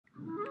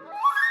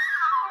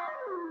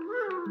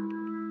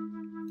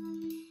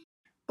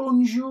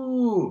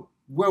Bonjour!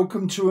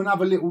 Welcome to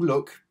another little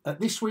look at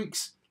this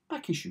week's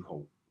back issue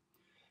haul,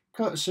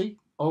 courtesy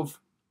of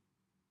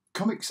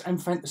Comics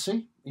and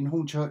Fantasy in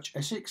Hornchurch,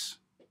 Essex.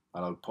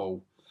 Hello,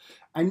 Paul.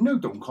 And New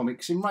Dawn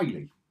Comics in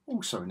Rayleigh,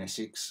 also in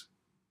Essex.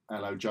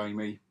 Hello,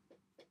 Jamie.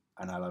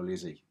 And hello,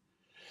 Lizzie.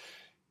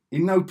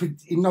 In no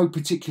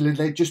particular,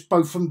 they're just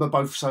both from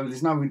both. So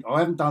there's no.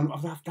 I've done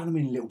them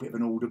in a little bit of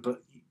an order,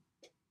 but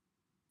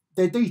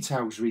their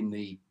details are in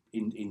the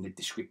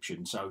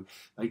description. So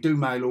they do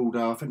mail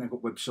order. I think they've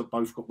got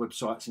both got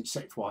websites,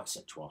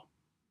 etc.,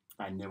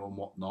 and they're on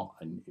whatnot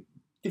and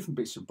different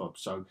bits and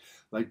bobs. So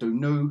they do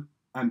new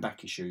and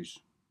back issues.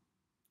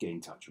 Get in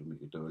touch with me. You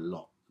could do a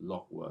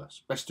lot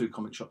worse. Best two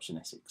comic shops in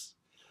Essex.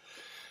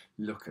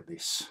 Look at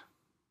this.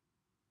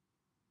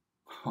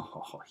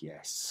 Oh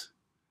yes.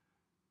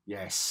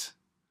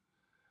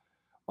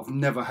 I've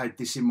never had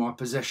this in my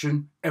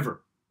possession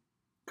ever.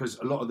 Because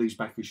a lot of these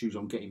back issues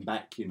I'm getting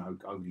back, you know,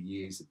 over the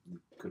years,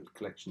 the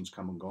collection's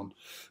come and gone,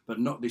 but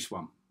not this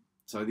one.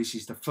 So this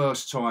is the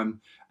first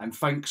time, and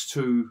thanks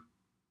to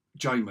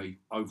Jamie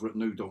over at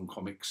New Dawn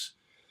Comics,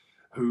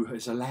 who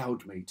has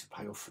allowed me to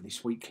pay off for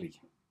this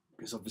weekly,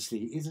 because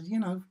obviously it's, you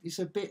know, it's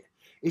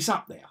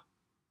up there.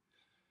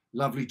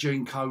 Lovely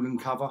Gene Colan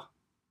cover.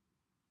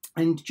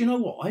 And do you know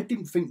what? I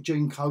didn't think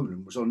Gene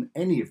Colan was on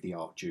any of the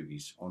art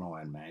duties on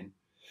Iron Man,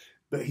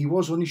 but he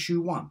was on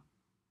issue 1.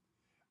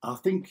 I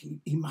think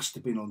he must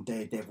have been on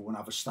Daredevil and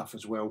other stuff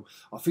as well.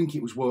 I think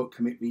it was work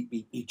commitment.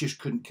 He just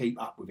couldn't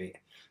keep up with it.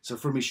 So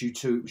from issue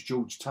 2, it was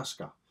George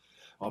Tusker,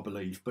 I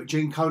believe. But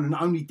Gene Colan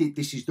only did,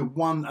 this is the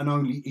one and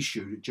only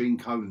issue that Gene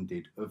Colan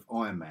did of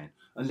Iron Man,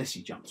 unless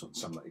he jumped on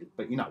somebody.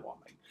 But you know what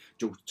I mean.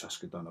 George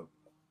Tusker done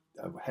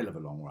a hell of a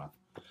long run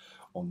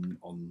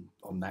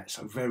on that.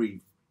 So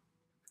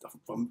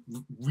I'm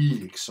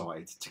really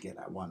excited to get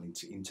that one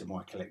into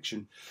my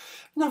collection.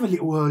 Another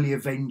little early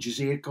Avengers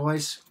here,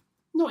 guys.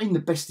 Not in the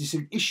bestest,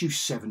 issue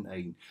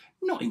 17,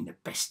 not in the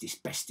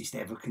bestest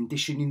ever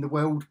condition in the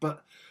world,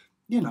 but,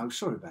 you know,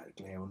 sorry about the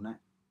glare on that.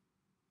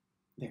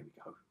 There we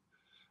go.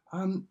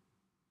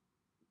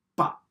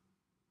 But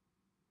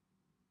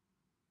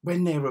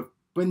when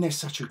they're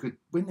such a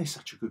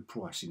good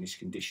price in this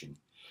condition,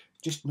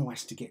 just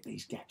nice to get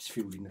these gaps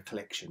filled in the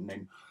collection,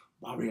 then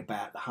worry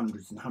about the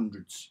hundreds and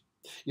hundreds.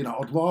 You know,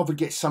 I'd rather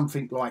get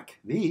something like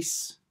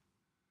this,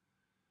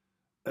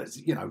 as,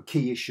 you know,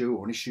 key issue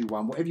or an issue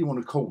 1, whatever you want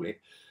to call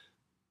it,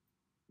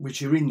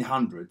 which are in the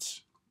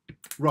hundreds,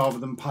 rather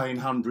than paying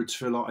hundreds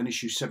for like an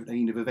issue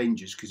 17 of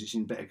Avengers because it's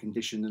in better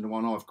condition than the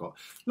one I've got.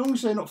 As long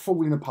as they're not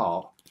falling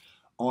apart,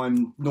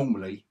 I'm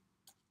normally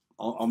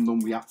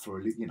up for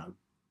a, you know,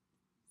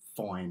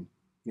 fine,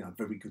 you know,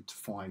 very good to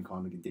fine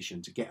kind of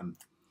condition to get them.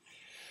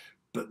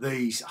 But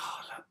these,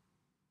 look,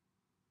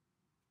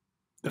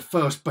 the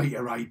first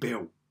Beta Ray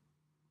Bill.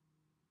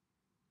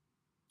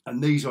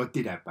 And these I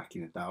did have back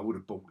in the day. I would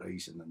have bought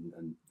these and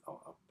I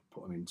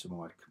put them into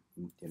my,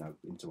 you know,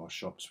 into my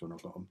shops when I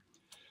got them.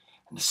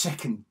 And the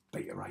second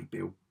Beta Ray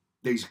Bill,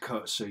 these are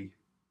courtesy.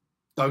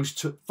 Those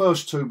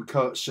first two were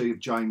courtesy of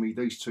Jamie.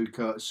 These two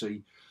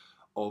courtesy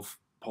of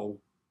Paul,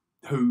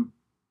 who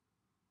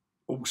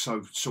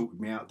also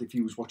sorted me out. If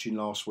you was watching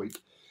last week,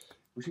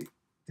 did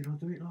I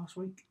do it last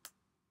week?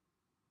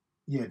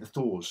 Yeah, the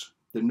Thors,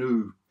 the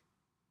new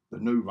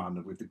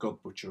run with the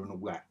God Butcher and all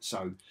that.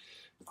 So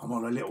I'm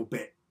on a little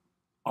bit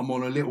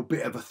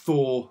of a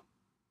Thor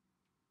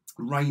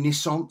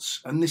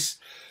renaissance, and this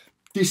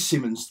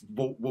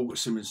Walter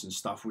Simonson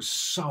stuff was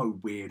so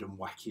weird and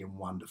wacky and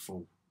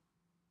wonderful.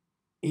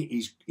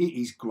 It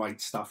is great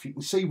stuff. You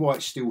can see why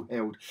it's still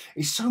held.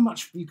 It's so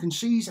much, you can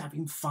see he's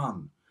having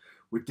fun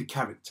with the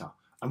character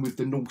and with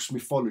the Norse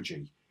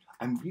mythology,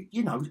 and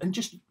you know, and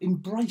just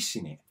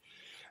embracing it.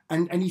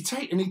 And he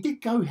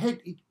did go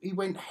head. He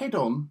went head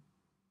on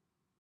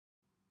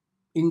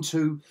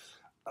into.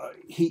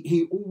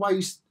 He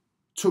always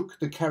took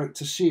the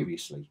character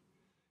seriously.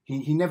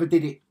 He never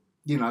did it,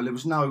 you know, there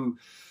was no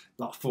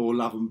like Thor,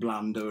 Love and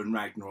Blunder and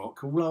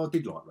Ragnarok, although I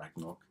did like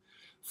Ragnarok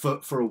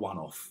for a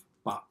one-off.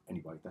 But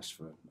anyway, that's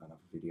for another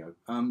video.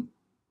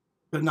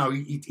 But no,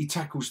 he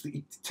tackles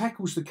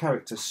the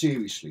character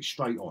seriously,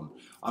 straight on.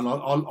 And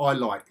I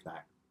like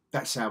that.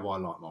 That's how I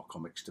like my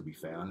comics, to be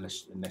fair,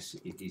 unless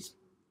it is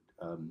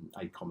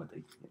a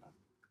comedy, you know,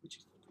 which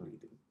is completely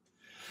different.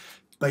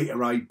 Beta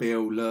Ray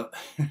Bill, look.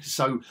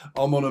 So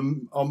I'm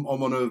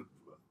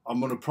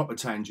on a proper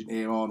tangent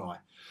here, aren't I?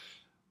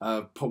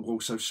 Paul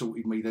also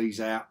sorted me these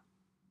out,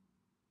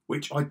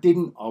 which I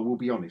didn't. I will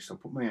be honest. I'll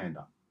put my hand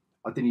up.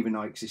 I didn't even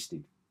know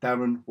existed.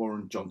 Darren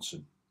Warren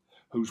Johnson,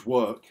 whose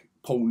work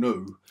Paul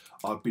knew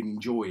I've been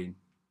enjoying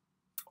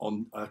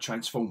on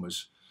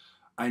Transformers,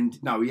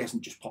 and no, he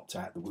hasn't just popped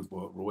out the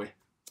woodwork, Roy.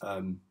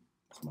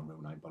 That's my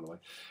real name, by the way.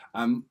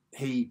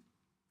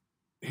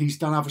 He's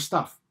done other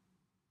stuff.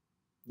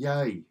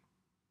 Yay.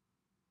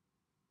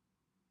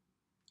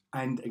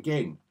 And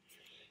again,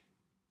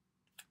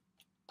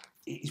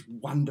 it is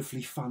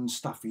wonderfully fun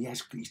stuff.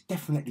 He's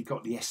definitely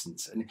got the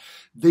essence. And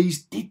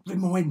these did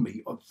remind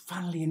me of,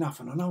 funnily enough,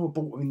 and I know I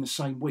bought them in the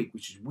same week,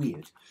 which is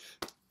weird,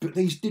 But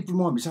these did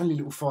remind me, it's only a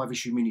little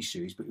 5-issue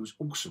miniseries, but it was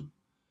awesome.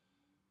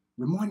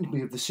 Reminded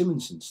me of the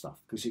Simonson stuff,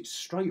 because it's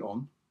straight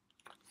on.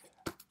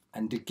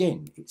 And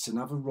again, it's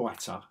another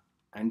writer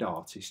and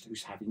artist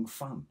who's having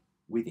fun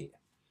with it.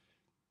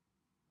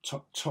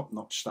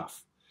 Top-notch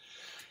stuff.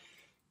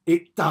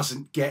 It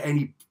doesn't get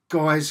any...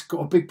 Guys,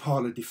 got a big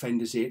pile of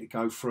defenders here to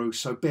go through,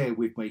 so bear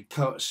with me,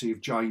 courtesy of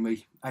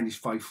Jamie and his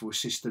faithful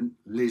assistant,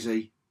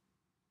 Lizzie.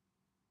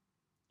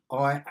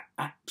 I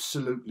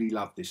absolutely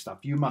love this stuff.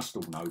 You must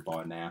all know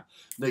by now,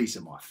 these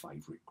are my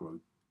favourite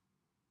group.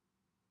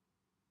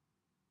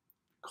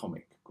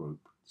 Comic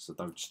group. So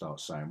don't start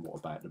saying, what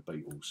about the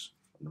Beatles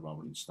and the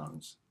Rolling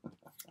Stones?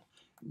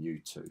 You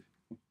too.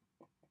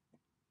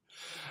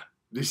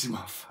 This is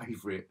my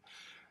favourite.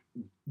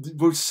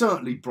 Well,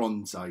 certainly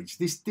Bronze Age.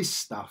 This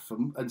stuff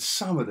and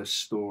some of the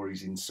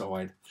stories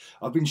inside.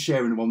 I've been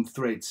sharing them on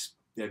threads.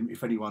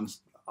 If anyone's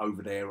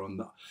over there on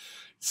the,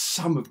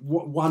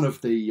 one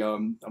of the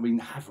I mean,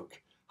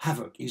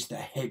 Havoc is the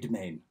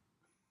headman.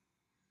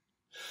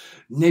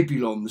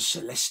 Nebulon, the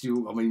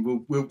Celestial. I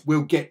mean,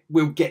 we'll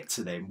get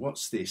to them.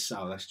 What's this?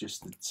 Oh, that's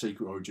just the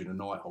secret origin of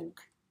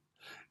Nighthawk.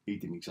 He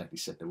didn't exactly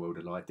set the world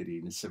alight, did he,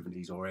 in the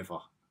 70s or ever?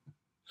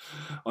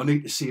 I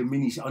need to see a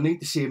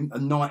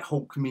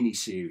Nighthawk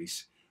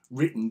mini-series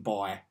written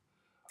by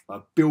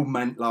Bill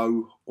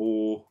Mantlo,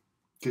 or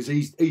because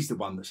he's the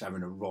one that's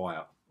having a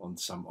riot on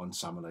some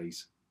of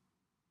these,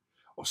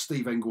 or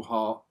Steve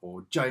Englehart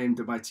or J.M.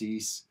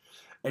 DeMatteis,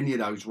 any of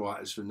those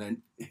writers from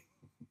then.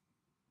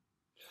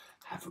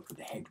 Havoc with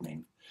the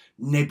Headmen,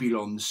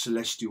 Nebulon, the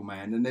Celestial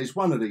Man, and there's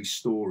one of these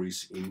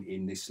stories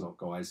in this lot,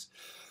 guys,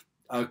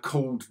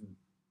 called.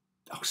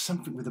 Oh,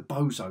 something with the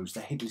bozos,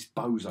 the headless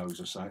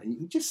bozos or something. You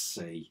can just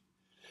see.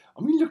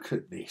 I mean, look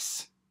at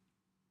this.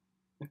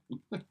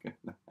 Look at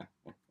that.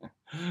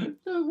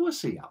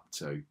 What's he up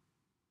to?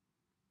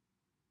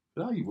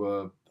 They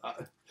were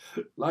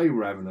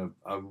having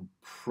a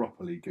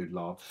properly good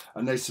laugh.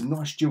 And there's some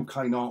nice Jill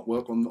Kane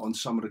artwork on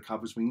some of the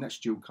covers. I mean, that's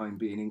Jill Kane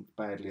being inked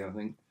badly, I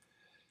think.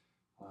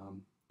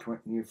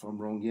 Correct me if I'm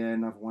wrong. Yeah,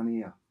 another one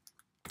here.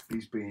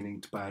 He's being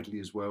inked badly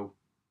as well.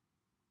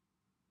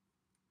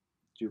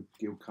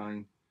 Gil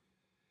Kane.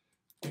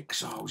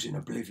 Exiles in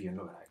Oblivion.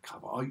 Look at that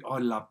cover. I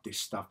love this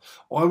stuff.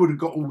 I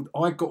got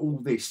all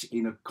this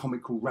in a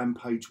comic called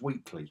Rampage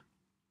Weekly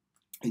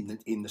in the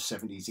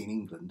 70s in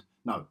England.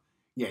 No,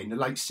 yeah, in the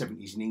late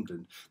 70s in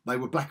England. They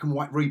were black and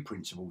white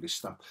reprints of all this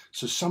stuff.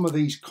 So some of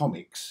these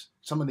comics,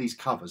 some of these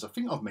covers, I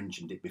think I've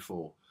mentioned it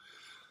before.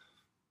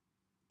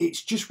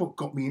 It's just what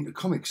got me into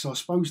comics. So I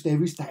suppose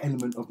there is that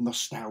element of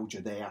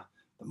nostalgia there.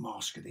 The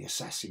Mask of the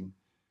Assassin.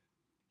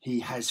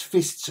 He has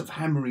fists of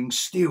hammering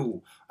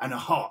steel and a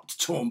heart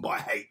torn by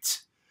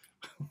hate.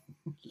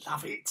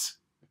 Love it.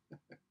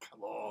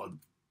 Come on.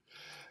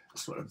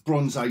 That's what a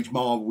Bronze Age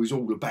Marvel is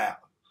all about.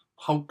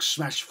 Hulk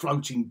smash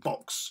floating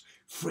box.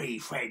 Free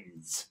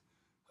friends.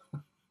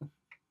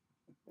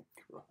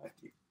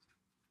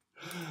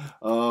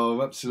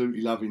 Oh, absolutely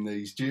loving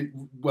these.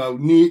 Well,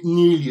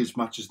 nearly as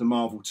much as the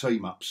Marvel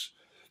team-ups.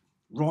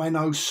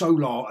 Rhino,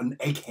 Solar and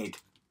Egghead.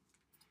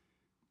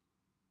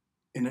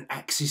 In an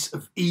axis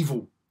of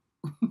evil.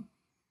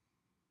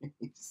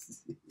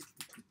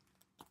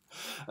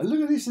 And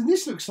look at this, and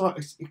this looks like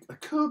a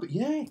Kirby,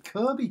 yeah,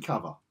 Kirby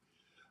cover.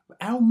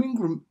 Al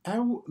Milgram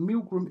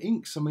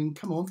inks. I mean,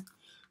 come on,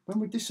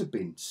 when would this have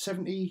been?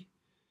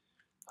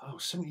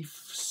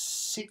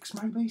 76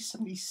 maybe,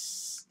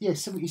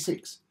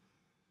 76.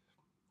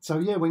 So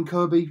yeah, when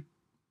Kirby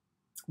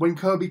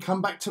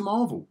come back to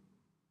Marvel,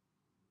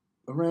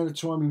 around the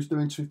time he was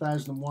doing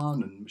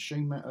 2001 and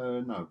Machine Man.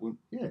 No, well,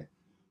 yeah,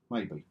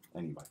 maybe.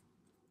 Anyway.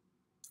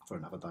 For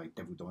another day,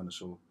 Devil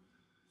Dinosaur.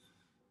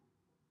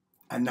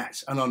 And I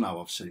know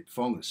I've said it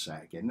before, I'm going to say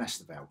it again, that's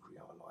the Valkyrie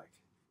I like.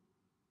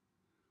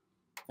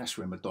 That's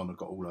where Madonna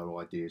got all her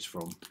ideas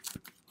from.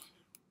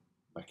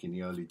 Back in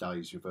the early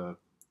days with her,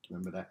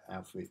 remember that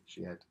outfit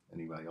she had?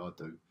 Anyway, I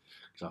do.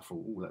 Because I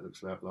thought, oh, that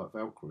looks like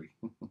Valkyrie.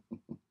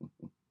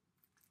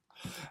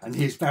 And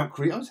here's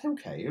Valkyrie, I was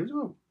Hellcat here as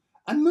well.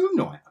 And Moon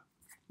Knight.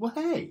 Well,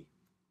 hey.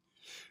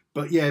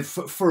 But yeah,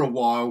 for a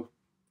while,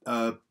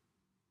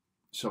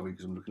 sorry,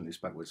 because I'm looking at this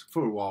backwards.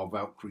 For a while,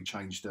 Valkyrie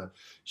changed her.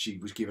 She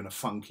was given a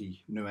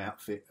funky new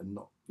outfit and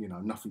not,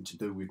 nothing to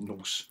do with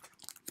Norse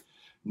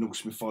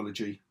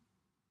mythology.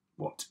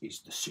 What is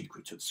the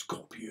secret of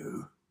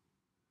Scorpio?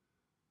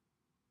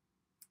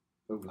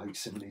 Oh, late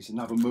 70s,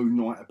 another Moon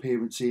Knight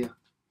appearance here.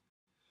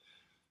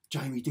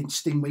 Jamie didn't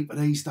sting me for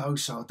these though,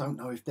 so I don't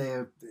know if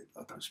I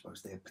don't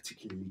suppose they're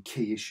particularly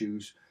key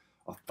issues.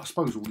 I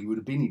suppose all he would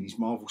have been in his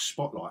Marvel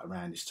spotlight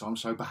around this time,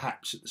 so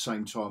perhaps at the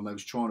same time they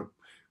was trying to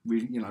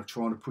really,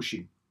 trying to push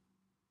him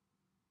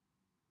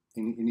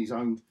in his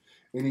own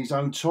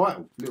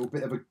title. Little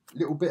bit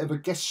of a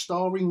guest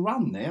starring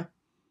run there.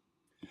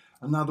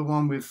 Another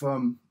one with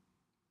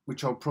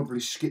which I'll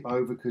probably skip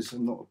over because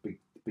I'm not the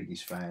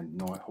biggest fan.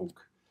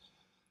 Nighthawk.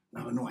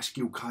 Another nice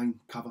Gil Kane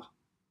cover.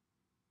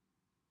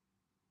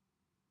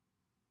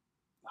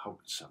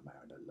 Hulk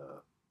Submarine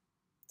Alert.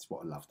 That's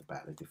what I loved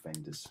about the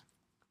Defenders.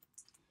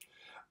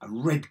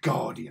 and Red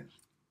Guardian.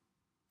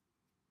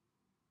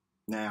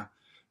 Now,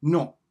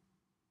 not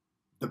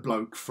the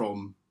bloke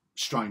from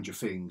Stranger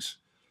Things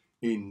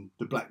in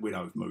the Black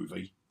Widow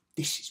movie.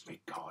 This is Red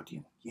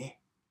Guardian, yeah.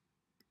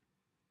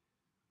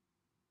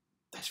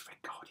 That's Red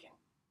Guardian.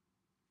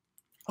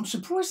 I'm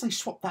surprised they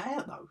swapped that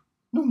out, though.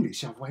 Normally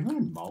it's the other way around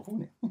in Marvel,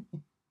 isn't it?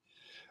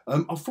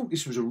 I thought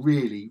this was a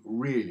really,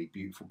 really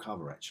beautiful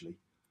cover, actually.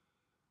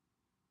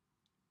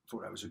 I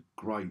thought that was a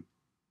great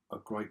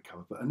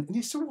cover. But and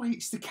it's the way,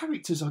 it's the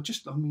characters are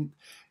just, I mean,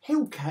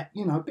 Hellcat,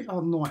 you know, a bit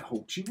like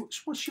Nighthawk. She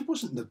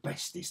wasn't the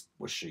bestest,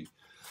 was she,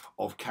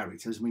 of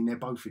characters. I mean, they're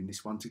both in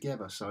this one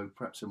together, so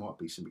perhaps there might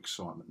be some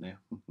excitement there.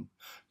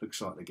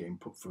 Looks like they're getting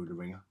put through the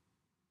ringer.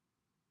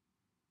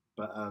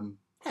 But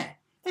yeah.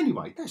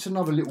 Anyway, that's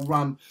another little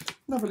run,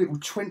 another little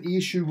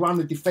 20-issue run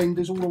of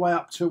Defenders, all the way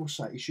up to, what's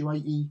that, issue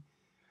 80?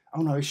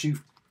 Oh no, issue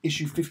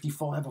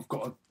 55. I've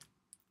got a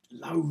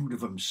load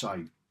of them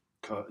saved,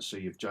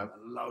 courtesy of Joe,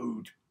 a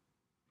load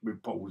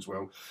with Paul as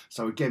well.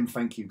 So again,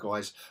 thank you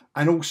guys,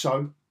 and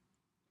also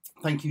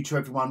thank you to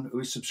everyone who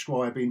is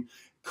subscribing,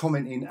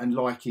 commenting, and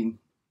liking.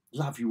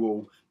 Love you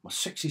all, my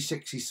sexy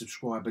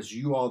subscribers.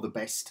 You are the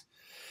best.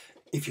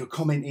 If you're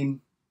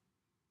commenting,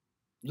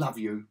 love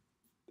you.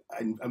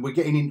 And we're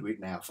getting into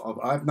it now.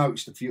 I've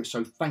noticed a few,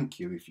 so thank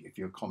you if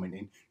you're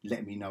commenting.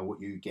 Let me know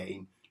what you're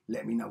getting.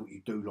 Let me know what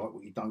you do like,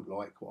 what you don't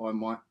like. What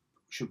I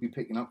should be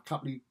picking up.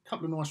 Couple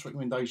of nice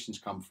recommendations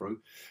come through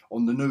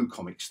on the new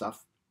comic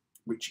stuff,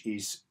 which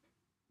is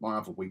my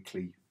other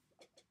weekly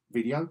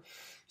video.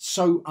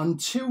 So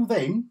until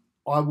then,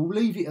 I will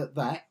leave it at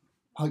that.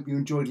 Hope you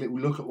enjoyed a little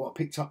look at what I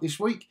picked up this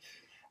week,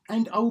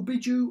 and I will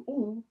bid you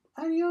all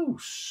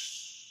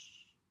adios.